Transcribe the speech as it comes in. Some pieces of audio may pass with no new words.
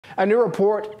A new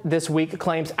report this week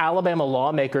claims Alabama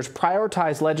lawmakers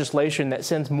prioritize legislation that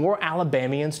sends more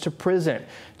Alabamians to prison.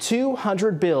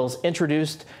 200 bills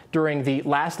introduced during the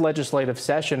last legislative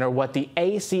session are what the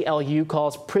ACLU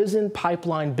calls prison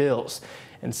pipeline bills,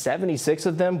 and 76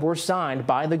 of them were signed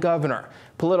by the governor.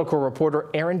 Political reporter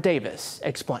Aaron Davis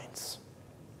explains.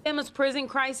 Alabama's prison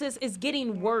crisis is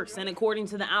getting worse, and according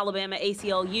to the Alabama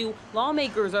ACLU,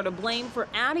 lawmakers are to blame for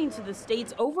adding to the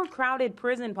state's overcrowded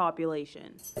prison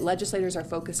population. Legislators are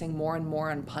focusing more and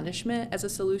more on punishment as a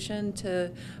solution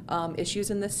to issues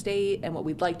in the state, and what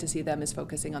we'd like to see them is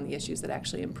focusing on the issues that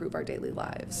actually improve our daily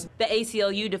lives. The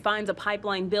ACLU defines a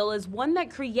pipeline bill as one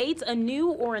that creates a new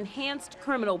or enhanced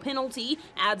criminal penalty,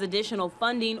 adds additional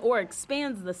funding, or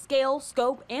expands the scale,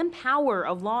 scope, and power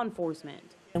of law enforcement.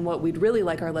 And what we'd really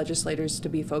like our legislators to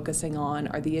be focusing on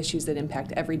are the issues that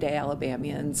impact everyday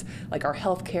Alabamians, like our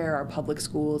health care, our public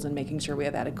schools, and making sure we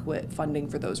have adequate funding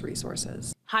for those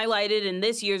resources. Highlighted in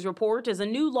this year's report is a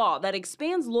new law that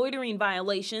expands loitering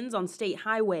violations on state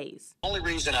highways. The only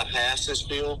reason I passed this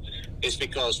bill is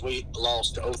because we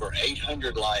lost over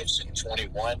 800 lives in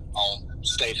 21 on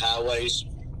state highways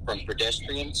from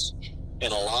pedestrians,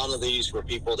 and a lot of these were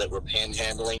people that were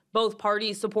panhandling. Both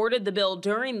parties supported the bill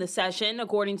during the session.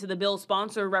 According to the bill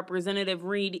sponsor, Representative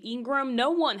Reed Ingram,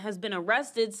 no one has been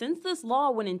arrested since this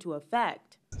law went into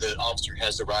effect. The officer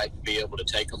has the right to be able to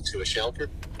take them to a shelter,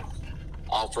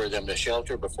 offer them a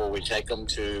shelter before we take them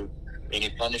to any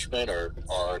punishment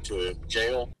or to a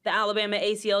jail. The Alabama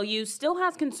ACLU still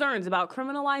has concerns about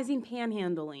criminalizing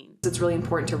panhandling. It's really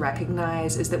important to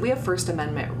recognize is that we have First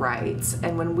Amendment rights,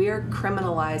 and when we're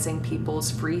criminalizing people's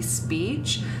free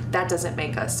speech, that doesn't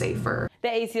make us safer. The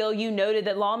ACLU noted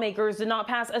that lawmakers did not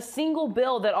pass a single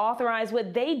bill that authorized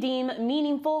what they deem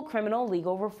meaningful criminal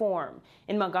legal reform.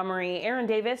 In Montgomery, Aaron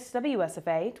Davis,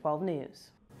 WSFA 12 News.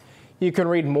 You can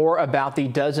read more about the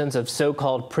dozens of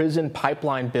so-called prison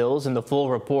pipeline bills in the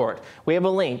full report. We have a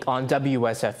link on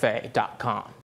WSFA.com.